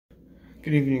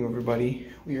Good evening,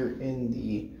 everybody. We are in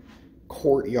the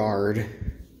Courtyard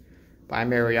by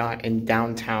Marriott in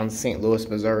downtown St. Louis,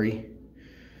 Missouri.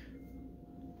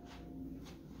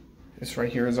 This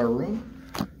right here is our room.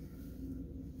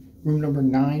 Room number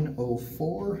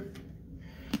 904.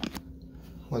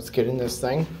 Let's get in this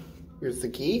thing. Here's the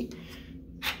key.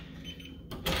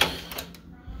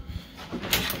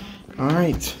 All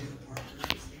right.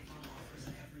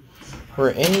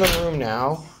 We're in the room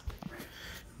now.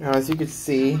 Now, as you can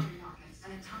see,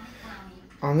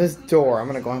 on this door, I'm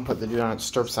going to go ahead and put the Do Not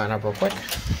Disturb sign up real quick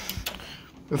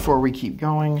before we keep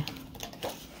going.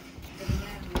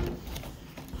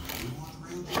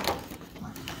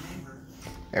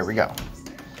 There we go.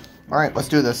 All right, let's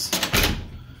do this.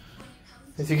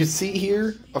 As you can see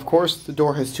here, of course, the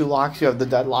door has two locks. You have the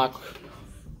deadlock,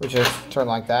 which is turned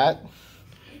like that.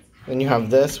 Then you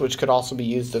have this, which could also be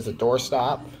used as a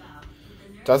doorstop.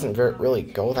 Doesn't really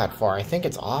go that far. I think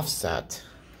it's offset.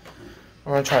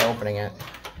 I'm gonna try opening it.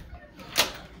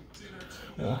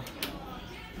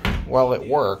 Well, it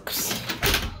works.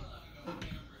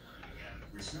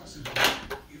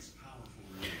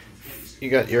 You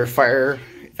got your fire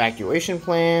evacuation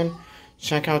plan,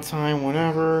 checkout time,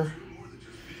 whenever,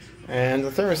 and the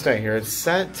thermostat here. It's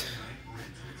set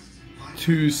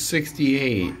to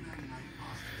 68.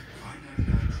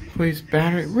 Please,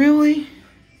 battery, really?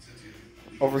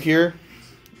 Over here,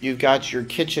 you've got your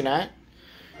kitchenette.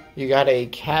 You got a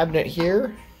cabinet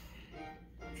here.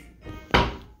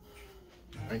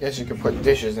 I guess you could put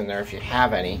dishes in there if you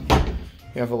have any.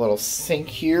 You have a little sink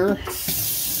here.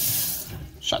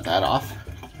 Shut that off.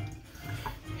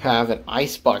 You have an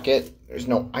ice bucket. There's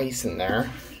no ice in there.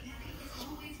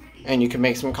 And you can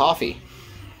make some coffee.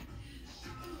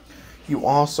 You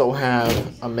also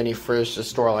have a mini fridge to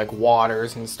store like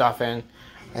waters and stuff in.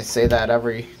 I say that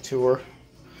every tour.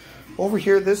 Over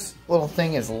here, this little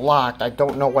thing is locked. I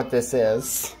don't know what this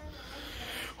is.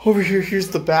 Over here, here's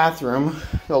the bathroom.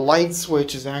 The light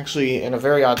switch is actually in a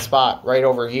very odd spot right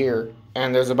over here.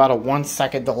 And there's about a 1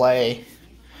 second delay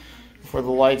before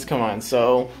the lights come on.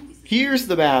 So, here's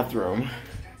the bathroom.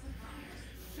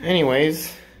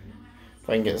 Anyways, if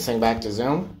I can get this thing back to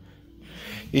zoom.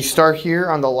 You start here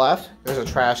on the left. There's a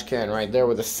trash can right there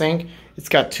with a sink. It's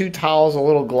got two towels, a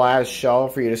little glass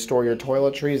shelf for you to store your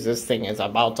toiletries. This thing is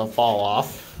about to fall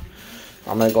off.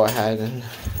 I'm going to go ahead and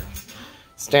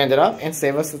stand it up and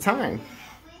save us the time.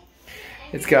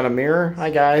 It's got a mirror, hi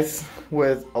guys,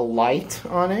 with a light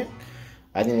on it.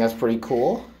 I think that's pretty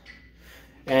cool.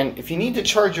 And if you need to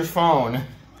charge your phone,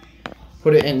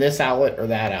 put it in this outlet or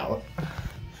that outlet.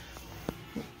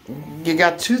 You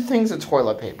got two things of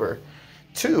toilet paper.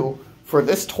 Two for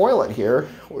this toilet here,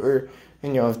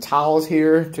 and you have towels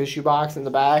here, tissue box in the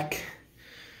back,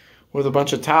 with a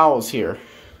bunch of towels here.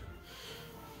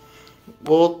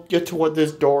 We'll get to what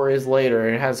this door is later.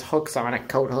 It has hooks on it,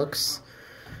 coat hooks.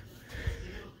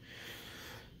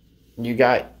 You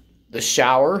got the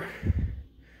shower.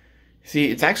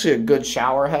 See, it's actually a good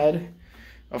shower head.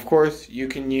 Of course, you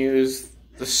can use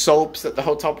the soaps that the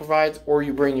hotel provides, or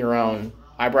you bring your own.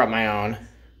 I brought my own.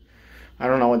 I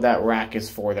don't know what that rack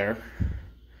is for there.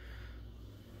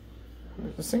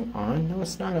 Is this thing on? No,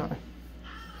 it's not on.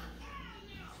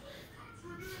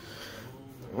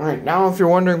 Alright, now if you're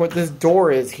wondering what this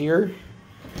door is here,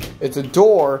 it's a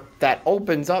door that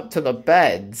opens up to the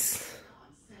beds.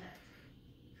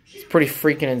 It's pretty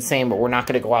freaking insane, but we're not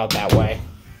going to go out that way.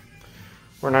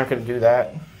 We're not going to do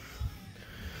that.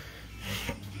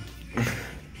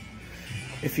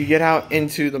 If you get out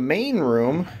into the main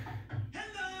room,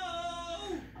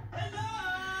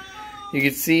 you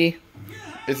can see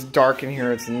it's dark in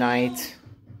here. It's night.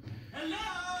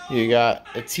 You got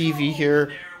a TV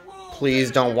here.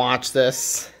 Please don't watch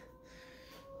this.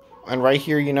 And right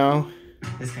here, you know,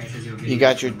 you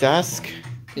got your desk.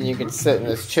 And you can sit in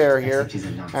this chair here.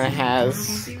 And it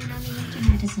has...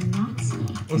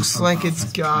 looks like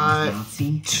it's got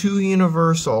two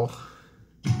universal.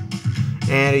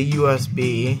 And a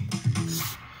USB.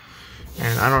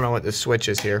 And I don't know what the switch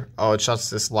is here. Oh, it shuts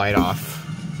this light off.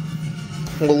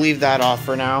 We'll leave that off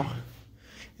for now.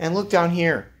 And look down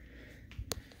here.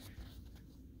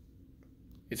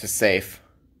 It's a safe.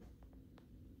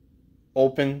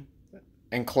 Open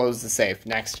and close the safe.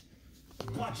 Next.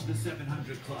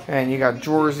 And you got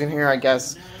drawers in here, I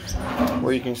guess,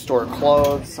 where you can store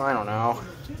clothes. I don't know.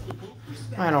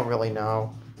 I don't really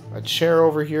know. A chair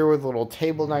over here with a little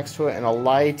table next to it and a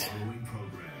light.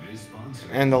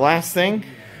 And the last thing,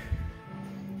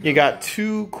 you got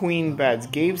two queen beds.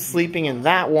 Gabe's sleeping in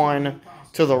that one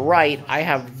to the right. I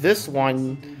have this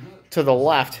one to the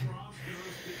left.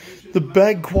 The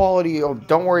bed quality, oh,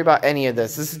 don't worry about any of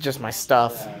this. This is just my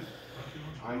stuff.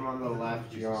 I'm on the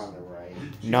left, you're on the right.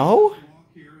 No?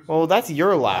 Well, that's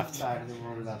your left.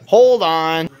 Hold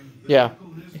on. Yeah.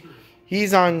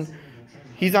 He's on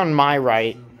my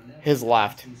right. His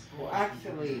left. Well,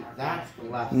 actually, that's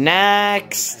left.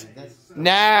 Next.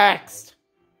 Next.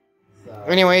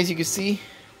 Anyways, you can see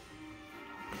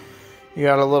you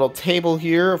got a little table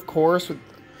here, of course. With,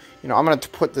 you know, I'm going to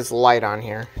put this light on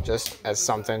here just as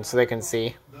something so they can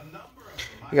see.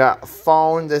 You got a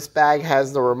phone. This bag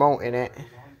has the remote in it.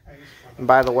 And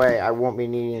by the way, I won't be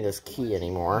needing this key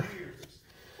anymore.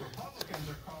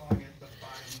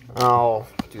 I'll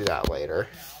do that later.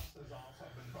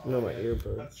 No, my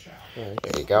earbuds. There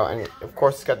you go. And of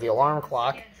course, it's got the alarm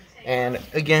clock. And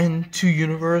again, 2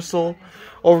 universal.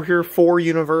 Over here, 4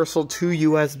 universal, 2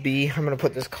 USB. I'm going to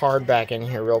put this card back in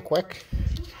here real quick.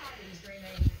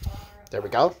 There we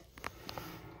go.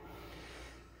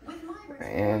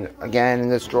 And again, in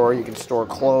this drawer, you can store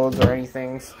clothes or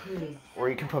anything. Or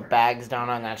you can put bags down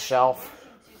on that shelf.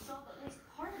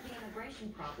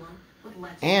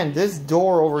 And this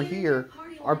door over here,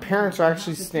 our parents are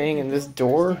actually staying in this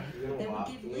door.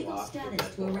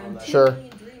 Sure.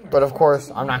 But of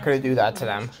course, I'm not going to do that to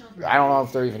them. I don't know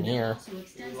if they're even here.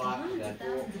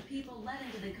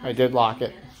 I did lock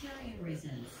it.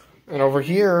 And over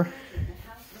here,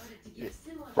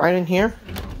 right in here,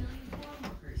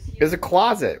 is a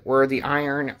closet where the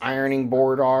ironing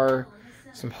board are.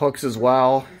 Some hooks as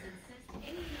well.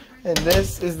 And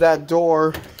this is that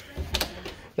door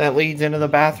that leads into the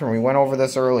bathroom. We went over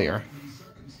this earlier.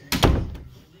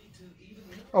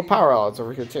 Oh, power outlets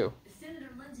over here too.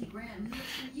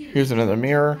 Here's another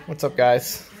mirror. What's up,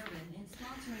 guys?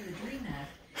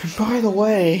 And by the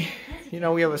way, you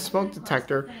know, we have a smoke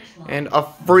detector and a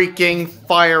freaking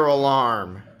fire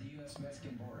alarm.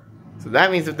 So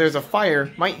that means if there's a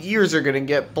fire, my ears are going to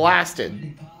get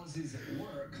blasted.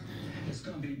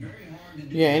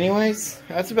 Yeah, anyways,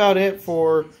 that's about it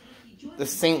for the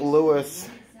St. Louis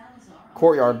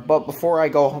Courtyard. But before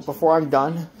I'm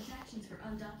done,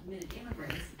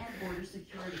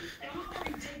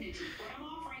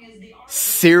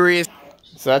 serious.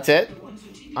 So that's it.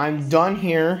 I'm done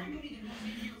here.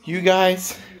 You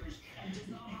guys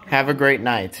have a great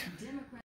night.